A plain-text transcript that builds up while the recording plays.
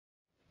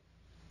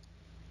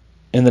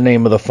In the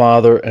name of the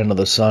Father, and of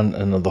the Son,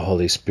 and of the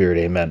Holy Spirit.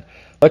 Amen.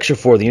 Lecture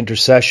 4, the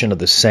intercession of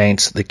the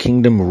saints, the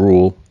kingdom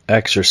rule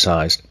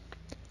exercised.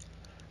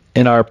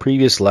 In our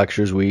previous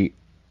lectures, we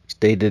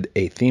stated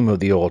a theme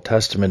of the Old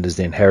Testament is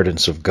the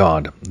inheritance of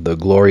God, the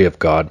glory of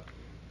God.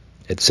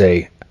 It's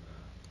a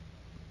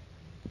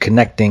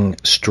connecting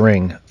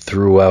string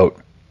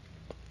throughout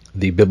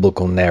the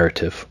biblical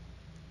narrative.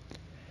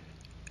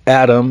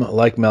 Adam,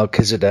 like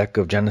Melchizedek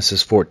of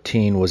Genesis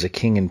 14, was a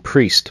king and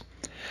priest.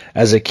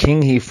 As a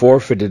king, he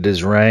forfeited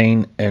his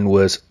reign and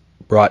was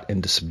brought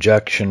into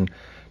subjection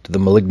to the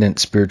malignant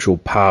spiritual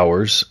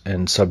powers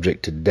and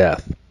subject to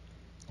death.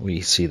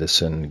 We see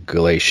this in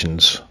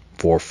Galatians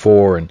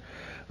 4:4 and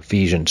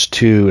Ephesians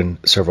 2 and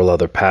several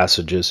other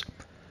passages.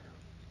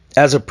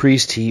 As a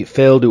priest, he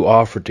failed to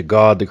offer to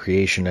God the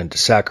creation and to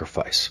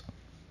sacrifice.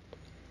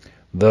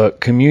 The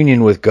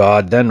communion with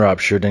God then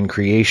ruptured, and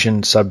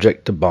creation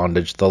subject to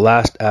bondage. The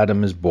last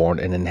Adam is born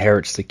and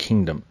inherits the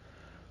kingdom.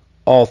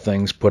 All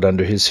things put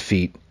under his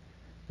feet,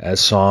 as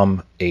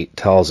Psalm 8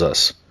 tells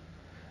us.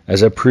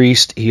 As a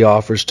priest, he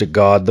offers to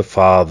God the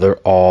Father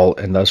all,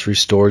 and thus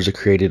restores a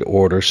created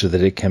order so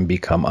that it can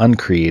become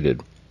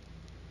uncreated.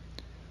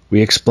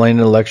 We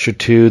explained in Lecture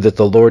 2 that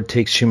the Lord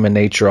takes human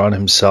nature on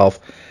himself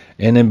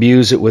and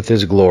imbues it with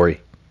his glory.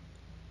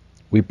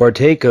 We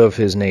partake of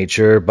his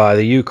nature by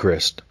the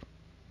Eucharist,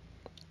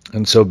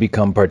 and so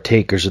become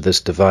partakers of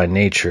this divine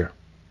nature.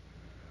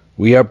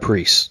 We are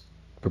priests,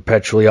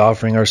 perpetually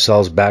offering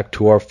ourselves back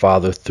to our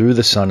Father through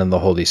the Son and the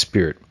Holy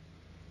Spirit.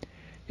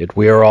 Yet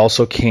we are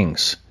also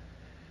kings,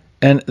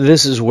 and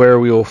this is where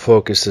we will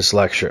focus this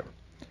lecture.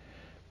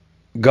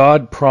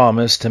 God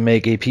promised to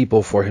make a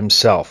people for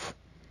himself.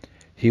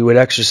 He would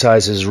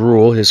exercise his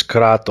rule, his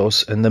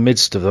kratos, in the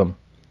midst of them.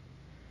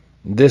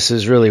 This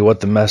is really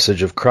what the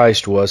message of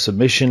Christ was: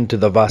 submission to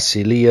the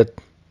Vasilia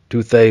to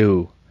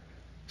Theou,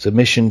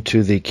 submission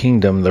to the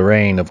kingdom, the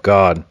reign of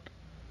God.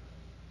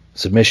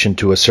 Submission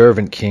to a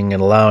servant king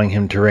and allowing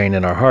him to reign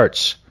in our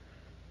hearts.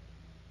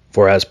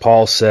 For as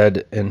Paul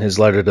said in his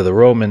letter to the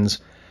Romans,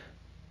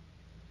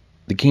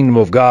 the kingdom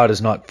of God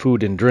is not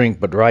food and drink,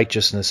 but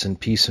righteousness and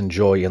peace and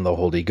joy in the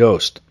Holy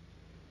Ghost.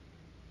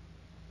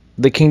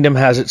 The kingdom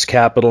has its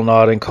capital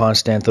not in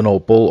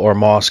Constantinople or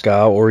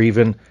Moscow or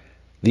even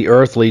the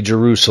earthly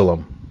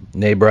Jerusalem.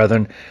 Nay,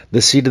 brethren,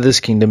 the seat of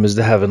this kingdom is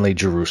the heavenly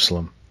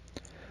Jerusalem.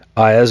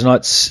 Eye has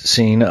not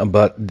seen,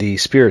 but the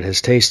Spirit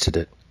has tasted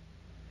it.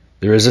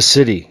 There is a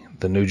city,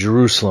 the New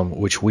Jerusalem,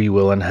 which we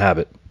will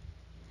inhabit.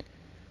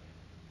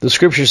 The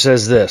scripture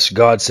says this: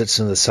 God sits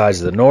in the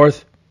sides of the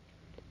north.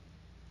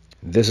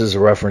 This is a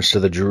reference to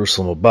the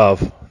Jerusalem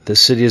above.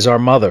 This city is our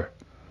mother.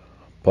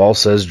 Paul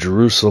says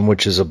Jerusalem,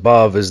 which is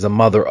above, is the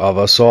mother of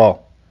us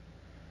all.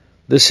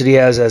 This city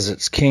has as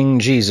its king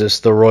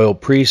Jesus, the royal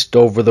priest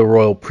over the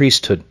royal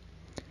priesthood.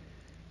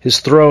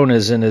 His throne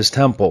is in his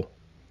temple.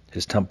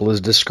 His temple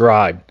is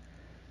described.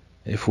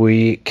 If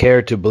we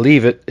care to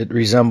believe it, it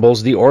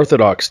resembles the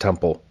Orthodox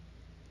temple.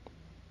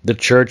 The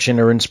Church in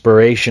her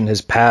inspiration has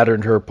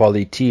patterned her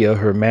politeia,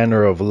 her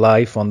manner of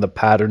life, on the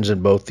patterns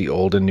in both the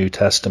Old and New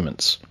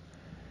Testaments.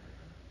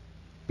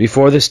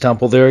 Before this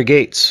temple there are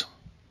gates.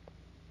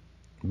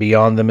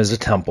 Beyond them is a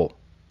temple.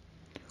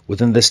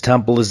 Within this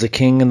temple is the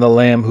King and the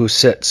Lamb who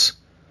sits,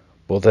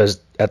 both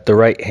as at the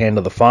right hand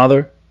of the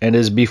Father, and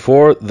is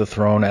before the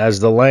throne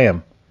as the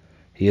Lamb.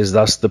 He is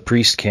thus the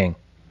priest-king.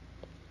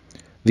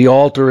 The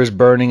altar is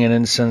burning and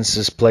incense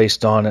is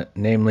placed on it,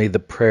 namely the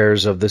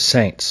prayers of the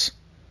saints.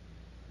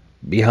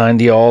 Behind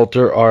the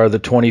altar are the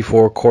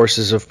 24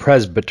 courses of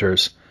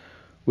presbyters,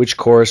 which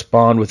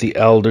correspond with the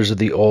elders of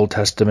the Old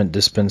Testament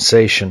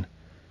dispensation.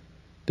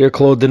 They are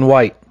clothed in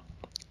white.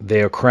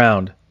 They are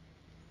crowned.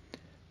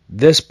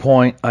 This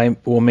point I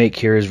will make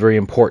here is very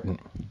important.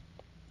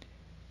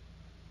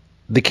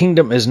 The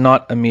kingdom is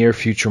not a mere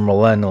future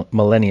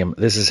millennium.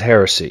 This is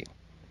heresy.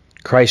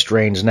 Christ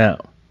reigns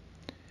now.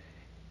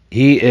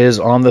 He is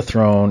on the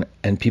throne,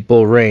 and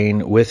people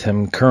reign with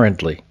him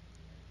currently.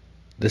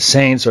 The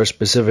saints are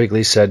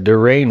specifically said to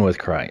reign with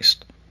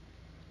Christ.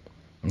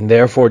 And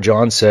therefore,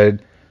 John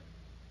said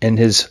in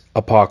his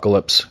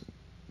Apocalypse,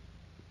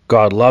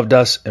 God loved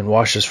us and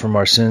washed us from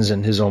our sins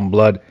in his own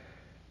blood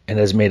and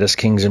has made us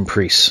kings and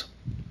priests.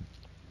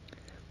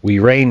 We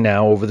reign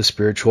now over the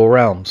spiritual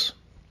realms.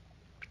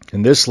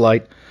 In this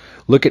light,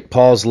 look at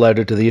Paul's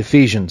letter to the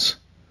Ephesians.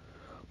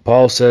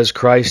 Paul says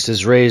Christ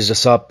has raised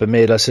us up and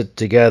made us sit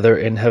together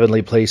in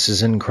heavenly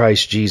places in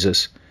Christ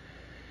Jesus.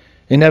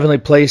 In heavenly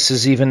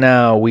places even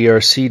now we are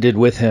seated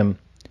with him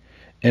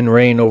and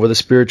reign over the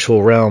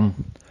spiritual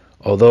realm,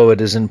 although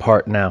it is in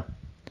part now.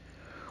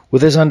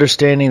 With this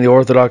understanding, the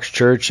Orthodox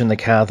Church and the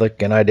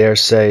Catholic, and I dare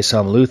say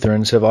some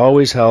Lutherans, have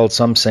always held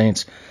some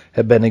saints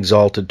have been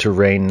exalted to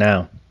reign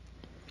now.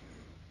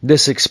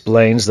 This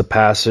explains the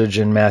passage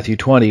in Matthew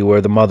 20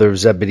 where the mother of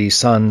Zebedee's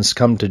sons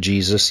come to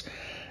Jesus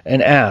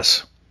and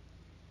ask.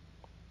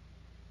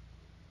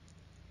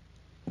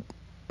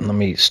 Let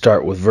me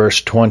start with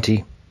verse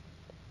 20.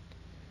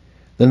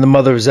 Then the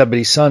mother of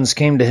Zebedee's sons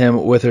came to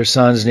him with her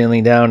sons,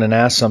 kneeling down, and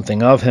asked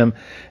something of him.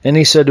 And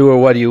he said to her,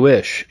 What do you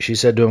wish? She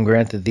said to him,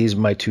 Grant that these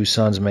my 2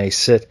 sons may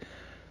sit,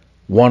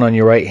 one on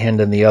your right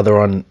hand and the other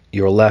on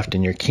your left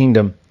in your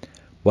kingdom.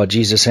 But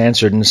Jesus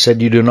answered and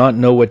said, You do not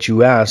know what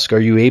you ask. Are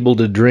you able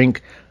to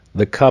drink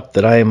the cup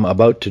that I am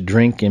about to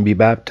drink, and be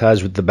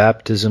baptized with the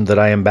baptism that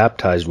I am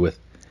baptized with?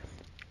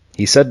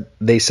 They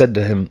said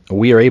to him,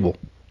 We are able.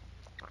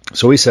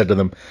 So he said to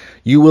them,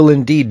 You will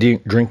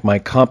indeed drink my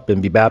cup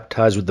and be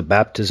baptized with the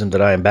baptism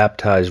that I am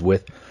baptized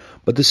with.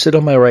 But to sit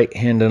on my right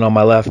hand and on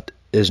my left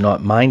is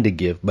not mine to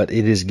give, but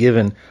it is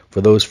given for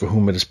those for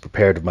whom it is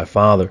prepared of my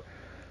Father.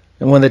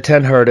 And when the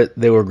 10 heard it,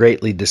 they were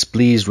greatly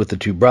displeased with the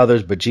 2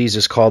 brothers. But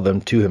Jesus called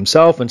them to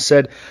himself and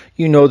said,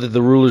 You know that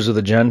the rulers of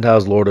the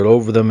Gentiles lord it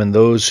over them, and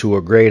those who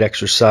are great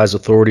exercise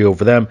authority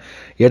over them.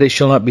 Yet it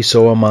shall not be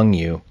so among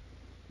you.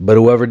 But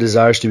whoever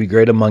desires to be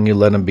great among you,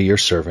 let him be your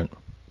servant.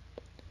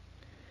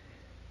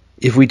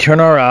 If we turn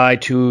our eye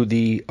to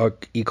the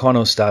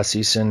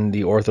iconostasis in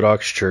the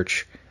Orthodox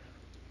Church,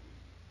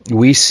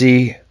 we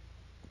see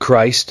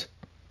Christ,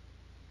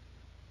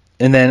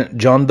 and then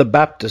John the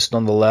Baptist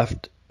on the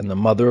left, and the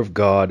Mother of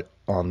God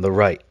on the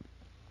right.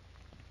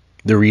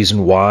 The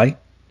reason why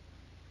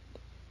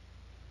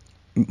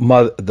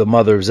the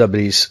mother of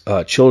Zebedee's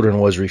children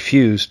was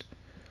refused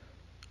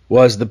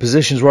was the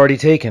positions were already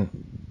taken.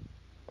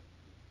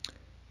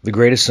 The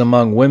greatest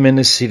among women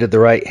is seated at the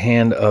right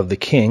hand of the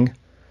king,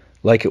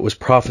 like it was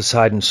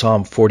prophesied in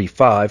Psalm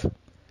 45.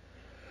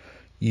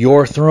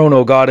 Your throne,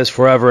 O God, is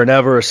forever and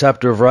ever. A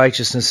scepter of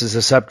righteousness is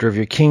the scepter of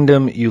your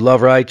kingdom. You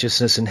love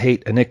righteousness and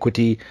hate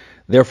iniquity.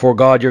 Therefore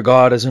God, your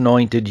God, has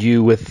anointed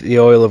you with the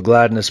oil of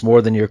gladness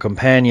more than your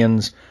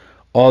companions.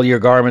 All your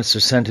garments are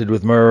scented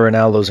with myrrh and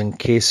aloes and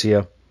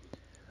cassia.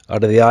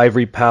 Out of the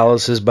ivory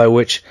palaces by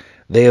which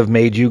they have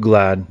made you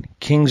glad.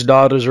 King's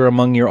daughters are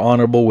among your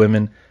honorable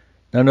women.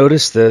 Now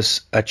notice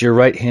this. At your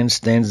right hand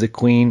stands the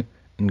queen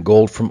in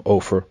gold from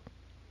Ophir.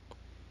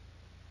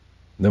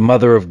 The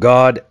Mother of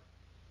God,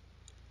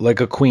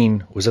 like a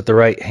queen, was at the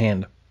right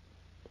hand.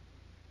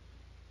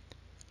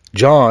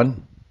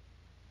 John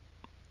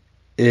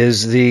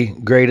is the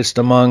greatest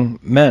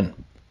among men.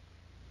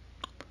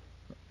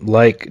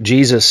 Like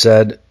Jesus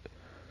said,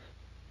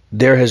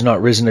 there has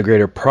not risen a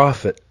greater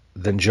prophet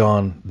than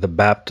John the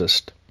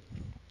Baptist.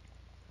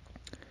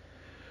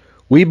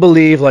 We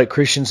believe, like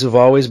Christians have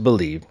always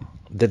believed,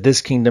 that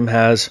this kingdom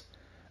has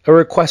a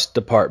request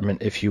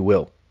department, if you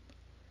will,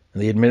 in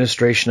the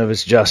administration of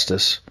its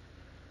justice.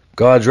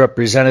 God's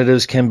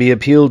representatives can be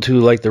appealed to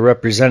like the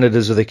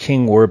representatives of the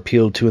king were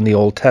appealed to in the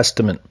Old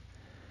Testament.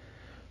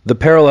 The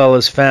parallel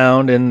is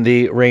found in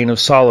the reign of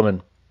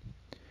Solomon.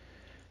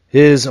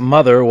 His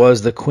mother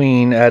was the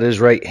queen at his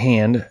right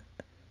hand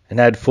and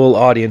had full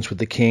audience with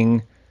the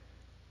king,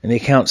 and the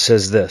account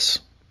says this.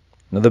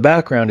 Now the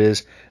background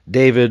is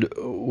David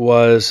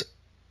was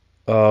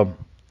a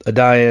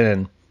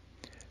dying,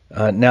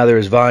 and now there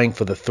is vying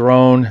for the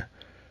throne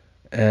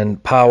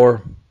and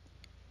power.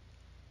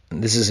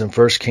 And this is in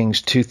 1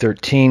 Kings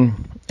 2:13,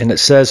 and it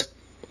says,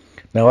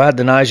 Now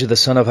Adonijah the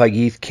son of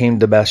Haggith came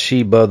to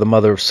Bathsheba, the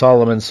mother of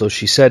Solomon, so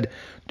she said,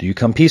 Do you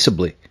come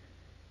peaceably?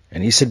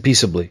 And he said,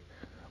 Peaceably.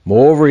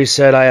 Moreover, he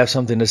said, I have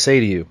something to say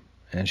to you.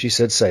 And she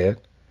said, Say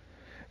it.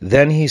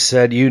 Then he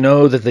said, You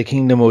know that the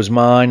kingdom was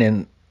mine,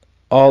 and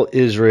all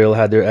Israel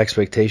had their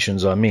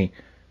expectations on me,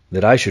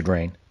 that I should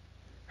reign.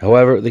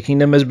 However, the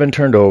kingdom has been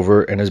turned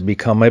over and has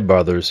become my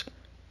brother's,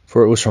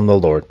 for it was from the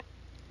Lord.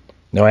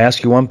 Now I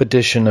ask you one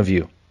petition of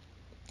you.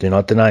 Do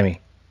not deny me.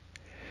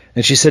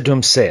 And she said to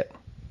him, Say it.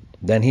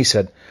 Then he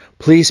said,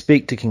 Please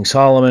speak to King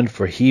Solomon,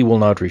 for he will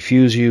not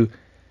refuse you,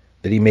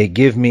 that he may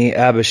give me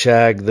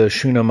Abishag the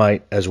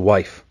Shunammite as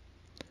wife.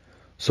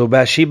 So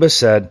Bathsheba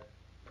said,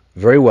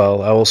 Very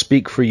well, I will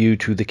speak for you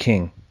to the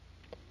king.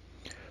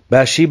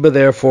 Bathsheba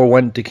therefore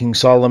went to King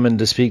Solomon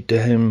to speak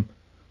to him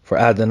for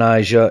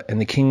Adonijah, and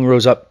the king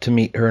rose up to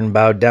meet her and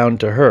bowed down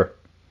to her,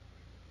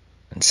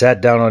 and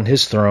sat down on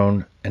his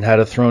throne, and had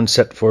a throne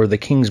set for the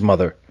king's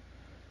mother.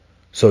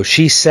 So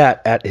she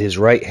sat at his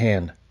right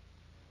hand.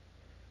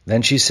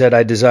 Then she said,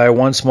 I desire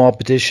one small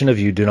petition of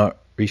you, do not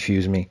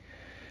refuse me.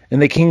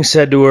 And the king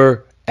said to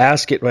her,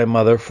 Ask it, my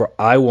mother, for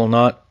I will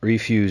not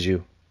refuse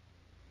you.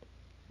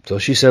 So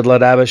she said,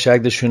 Let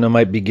Abishag the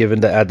Shunammite be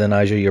given to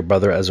Adonijah your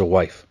brother as a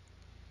wife.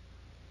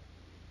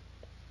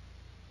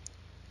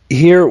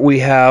 Here we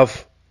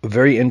have a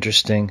very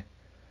interesting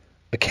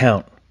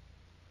account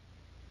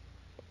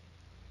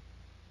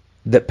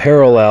that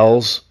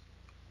parallels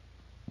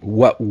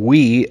what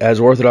we as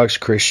Orthodox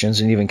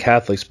Christians and even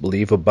Catholics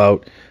believe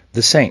about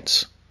the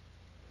saints.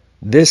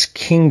 This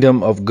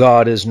kingdom of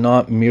God is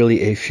not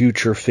merely a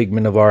future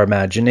figment of our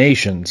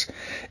imaginations.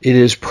 It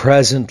is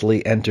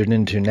presently entered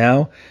into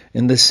now,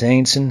 and the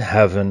saints in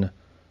heaven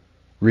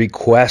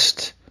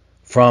request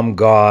from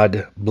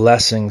God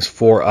blessings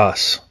for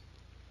us.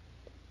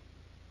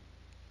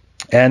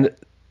 And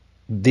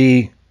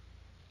the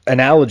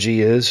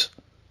analogy is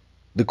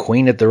the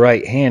queen at the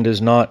right hand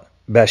is not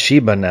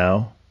Bathsheba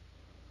now,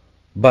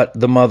 but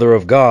the Mother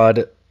of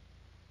God,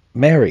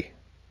 Mary.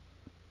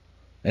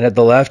 And at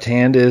the left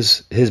hand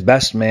is his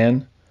best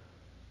man,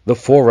 the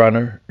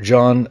forerunner,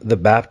 John the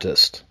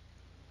Baptist.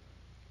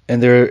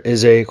 And there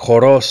is a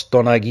choros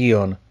ton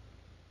agion,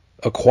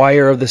 a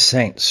choir of the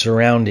saints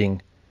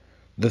surrounding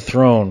the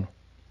throne,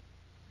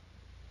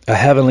 a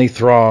heavenly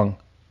throng.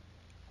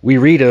 We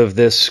read of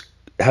this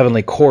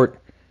heavenly court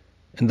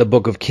in the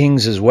book of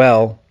Kings as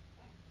well,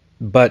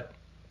 but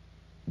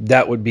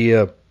that would be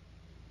a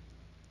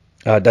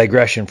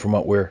digression from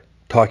what we're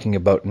talking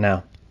about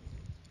now.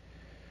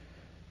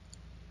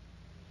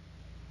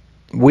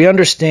 We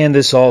understand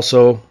this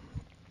also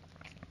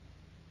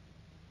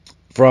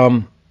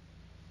from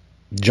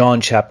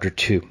John chapter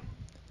 2.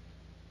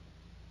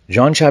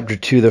 John chapter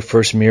 2, the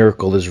first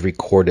miracle is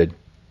recorded.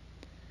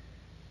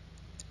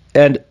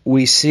 And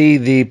we see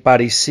the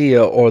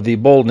parrhesia, or the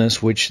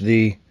boldness, which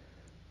the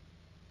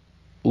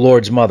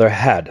Lord's mother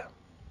had.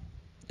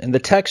 And the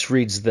text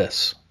reads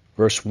this,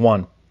 verse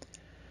 1.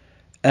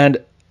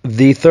 And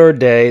the third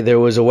day there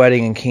was a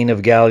wedding in Cana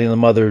of Galilee, and the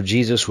mother of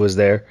Jesus was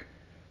there.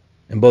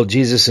 And both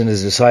Jesus and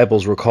his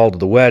disciples were called to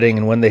the wedding.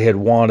 And when they had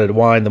wanted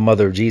wine, the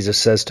mother of Jesus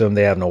says to him,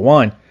 they have no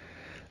wine.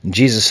 And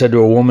Jesus said to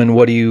her, woman,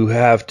 what do you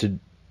have to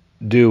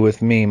do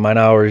with me? Mine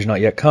hour is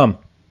not yet come.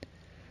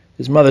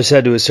 His mother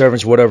said to his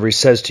servants, whatever he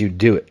says to you,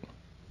 do it.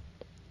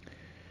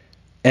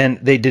 And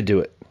they did do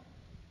it.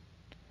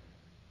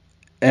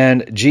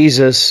 And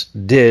Jesus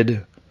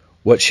did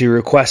what she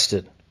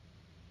requested.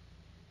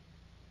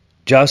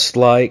 Just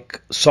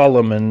like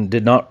Solomon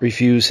did not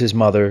refuse his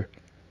mother,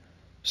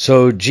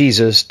 so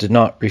Jesus did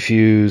not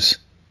refuse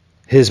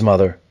his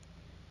mother.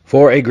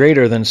 For a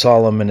greater than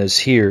Solomon is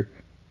here.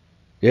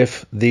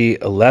 If the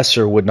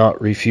lesser would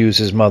not refuse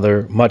his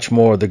mother, much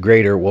more the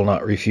greater will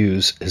not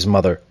refuse his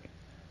mother.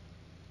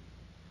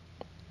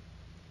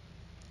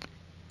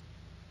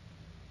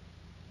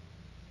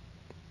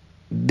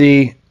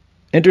 The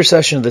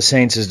intercession of the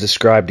saints is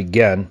described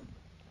again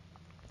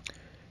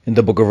in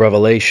the book of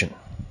Revelation.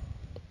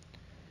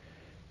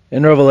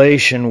 In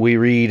Revelation, we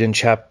read in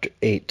chapter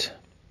 8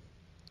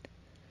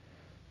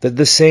 that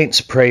the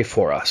saints pray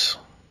for us.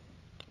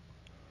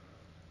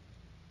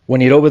 When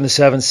he had opened the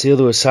seventh seal,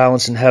 there was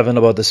silence in heaven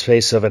about the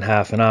space of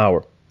half an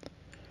hour.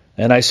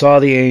 And I saw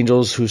the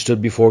angels who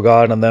stood before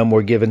God, and them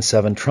were given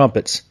 7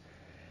 trumpets.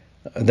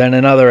 Then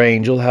another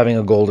angel, having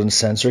a golden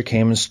censer,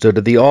 came and stood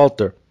at the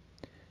altar.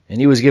 And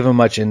he was given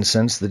much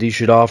incense, that he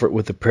should offer it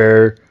with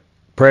the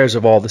prayers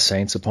of all the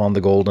saints upon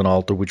the golden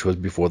altar which was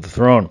before the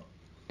throne.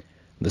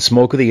 The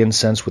smoke of the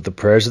incense with the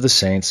prayers of the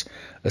saints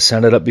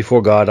ascended up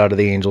before God out of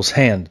the angel's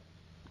hand.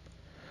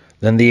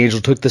 Then the angel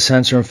took the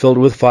censer and filled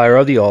it with fire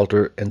of the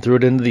altar and threw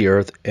it into the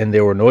earth, and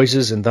there were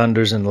noises and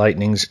thunders and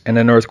lightnings and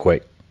an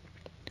earthquake.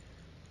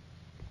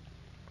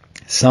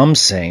 Some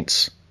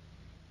saints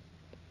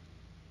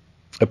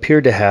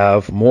appear to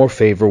have more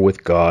favor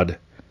with God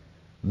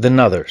than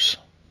others.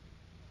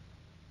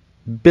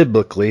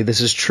 Biblically, this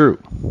is true.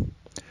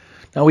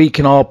 Now, we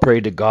can all pray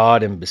to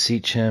God and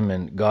beseech him,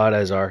 and God,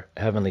 as our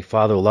Heavenly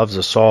Father, loves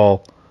us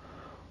all.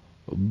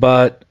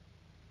 But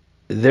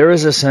there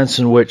is a sense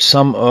in which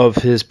some of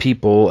his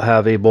people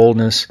have a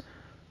boldness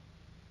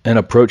and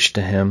approach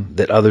to him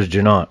that others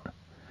do not.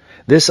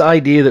 This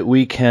idea that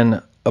we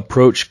can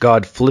approach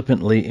God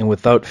flippantly and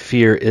without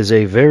fear is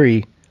a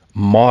very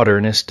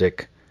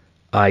modernistic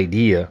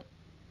idea.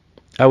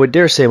 I would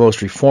dare say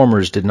most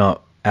reformers did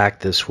not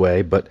act this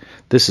way, but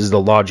this is the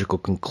logical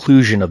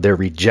conclusion of their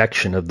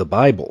rejection of the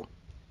Bible.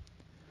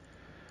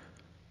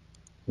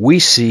 We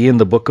see in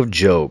the book of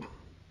Job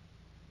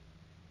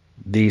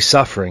the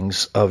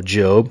sufferings of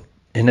Job,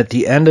 and at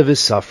the end of his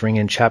suffering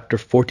in chapter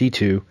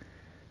 42,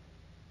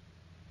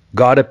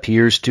 God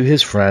appears to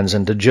his friends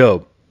and to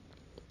Job.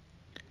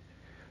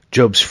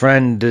 Job's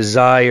friends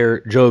desire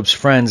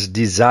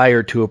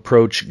to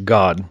approach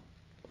God.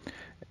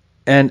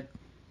 And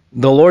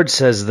the Lord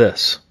says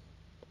this,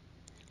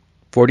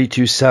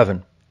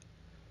 42:7.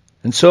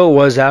 And so it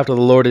was after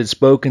the Lord had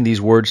spoken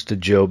these words to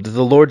Job, that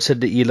the Lord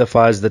said to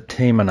Eliphaz the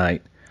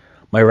Temanite,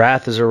 my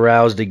wrath is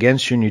aroused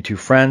against you and your 2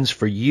 friends,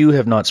 for you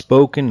have not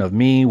spoken of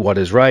me what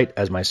is right,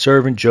 as my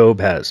servant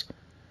Job has.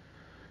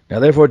 Now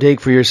therefore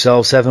take for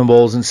yourselves 7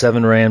 bulls and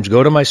 7 rams,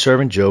 go to my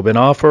servant Job, and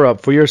offer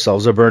up for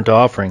yourselves a burnt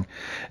offering,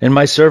 and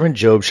my servant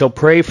Job shall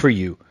pray for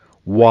you.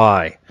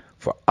 Why?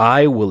 For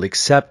I will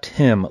accept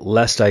him,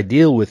 lest I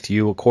deal with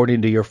you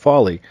according to your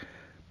folly,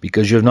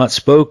 because you have not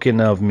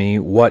spoken of me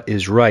what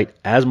is right,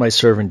 as my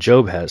servant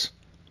Job has.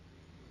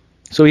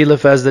 So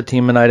Eliphaz the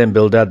Temanite and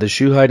Bildad the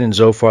Shuhite and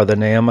Zophar the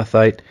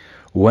Naamathite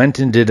went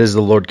and did as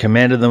the Lord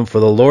commanded them,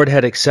 for the Lord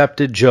had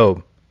accepted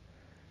Job.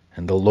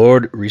 And the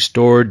Lord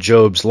restored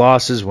Job's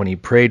losses when he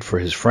prayed for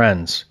his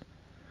friends.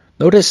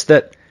 Notice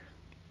that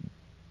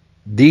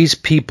these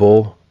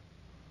people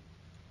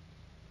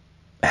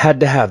had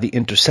to have the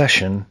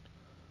intercession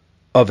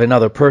of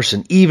another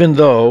person, even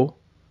though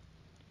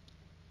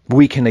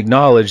we can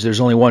acknowledge there's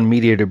only one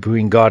mediator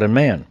between God and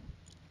man.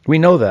 We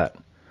know that.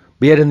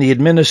 But yet in the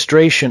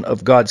administration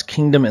of God's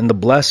kingdom and the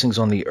blessings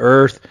on the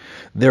earth,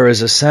 there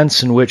is a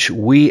sense in which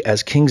we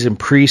as kings and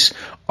priests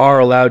are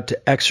allowed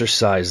to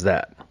exercise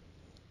that.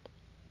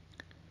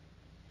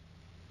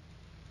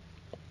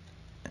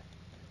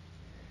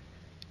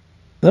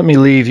 Let me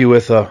leave you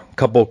with a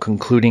couple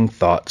concluding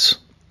thoughts.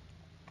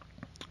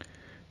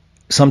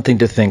 Something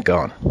to think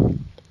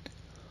on.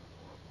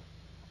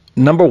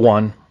 Number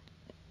one,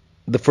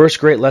 the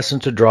first great lesson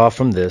to draw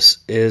from this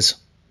is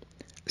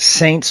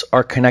saints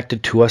are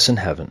connected to us in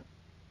heaven.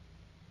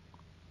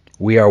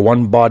 We are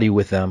one body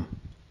with them.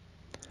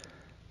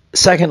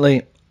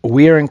 Secondly,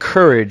 we are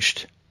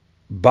encouraged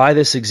by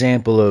this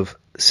example of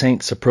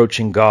saints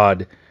approaching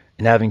God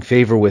and having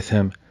favor with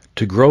Him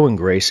to grow in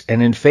grace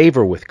and in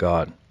favor with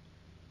God.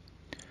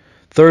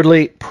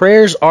 Thirdly,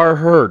 prayers are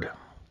heard.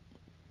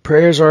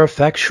 Prayers are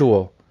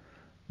effectual.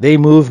 They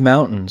move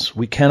mountains.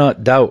 We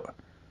cannot doubt.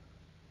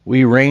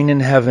 We reign in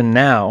heaven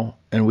now,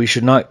 and we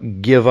should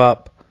not give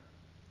up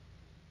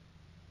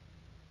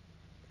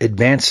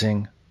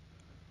advancing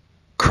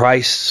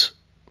Christ's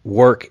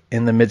work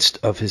in the midst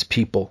of His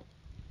people.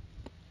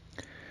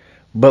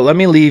 But let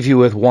me leave you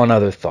with one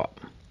other thought.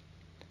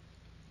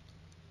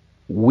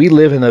 We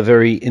live in a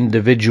very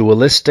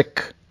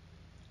individualistic,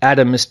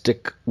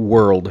 atomistic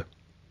world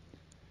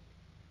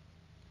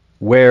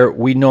where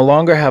we no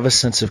longer have a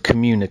sense of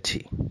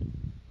community.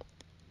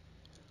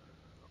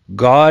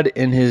 God,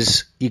 in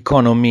His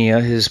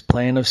economia, His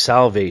plan of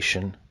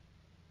salvation,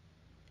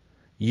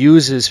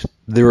 uses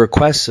the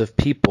requests of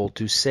people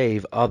to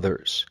save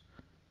others.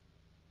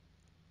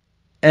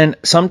 And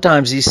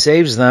sometimes He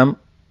saves them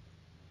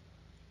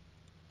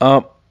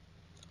on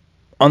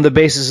the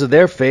basis of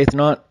their faith,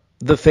 not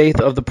the faith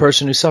of the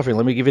person who's suffering.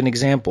 Let me give you an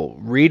example.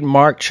 Read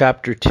Mark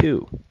chapter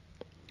 2.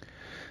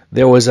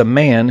 There was a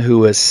man who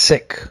was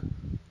sick,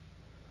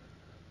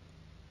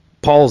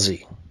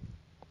 palsy.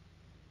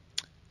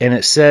 And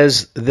it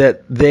says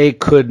that they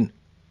could,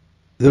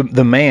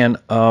 the man,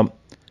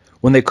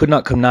 when they could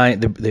not come nigh,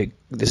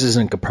 this is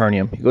in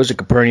Capernaum. He goes to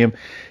Capernaum.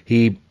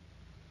 He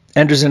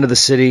enters into the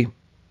city.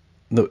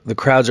 The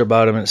crowds are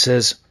about him. And it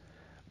says,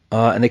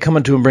 and they come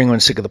unto him, bring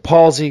him sick of the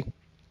palsy.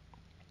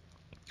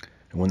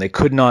 And when they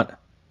could not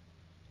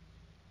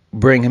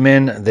bring him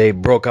in, they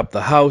broke up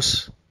the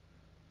house.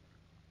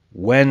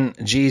 When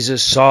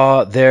Jesus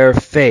saw their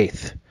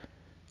faith,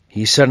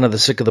 He said unto the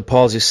sick of the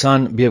palsy,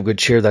 Son, be of good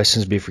cheer, thy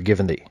sins be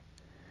forgiven thee.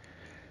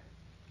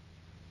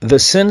 The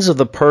sins of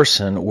the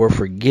person were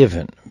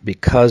forgiven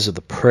because of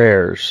the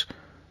prayers,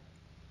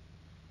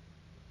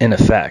 in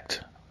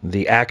effect,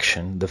 the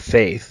action, the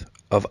faith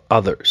of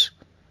others.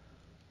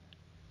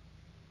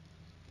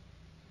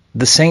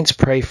 The saints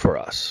pray for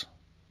us.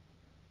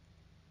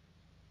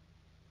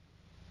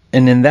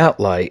 And in that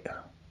light,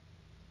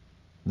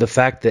 the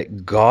fact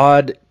that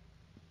God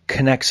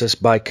connects us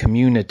by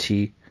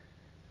community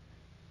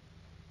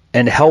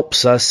and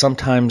helps us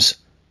sometimes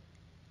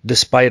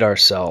despite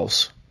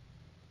ourselves,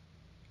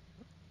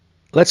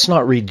 let's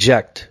not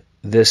reject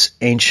this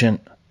ancient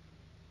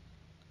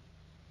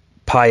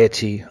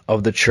piety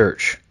of the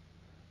church,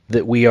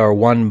 that we are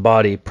one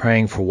body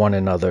praying for one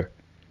another.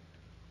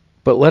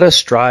 But let us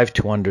strive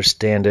to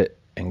understand it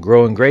and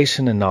grow in grace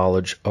and in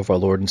knowledge of our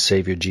Lord and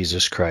Savior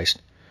Jesus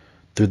Christ.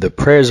 Through the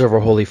prayers of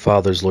our Holy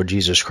Fathers, Lord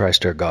Jesus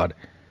Christ our God,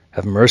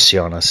 have mercy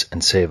on us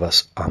and save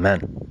us.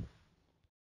 Amen.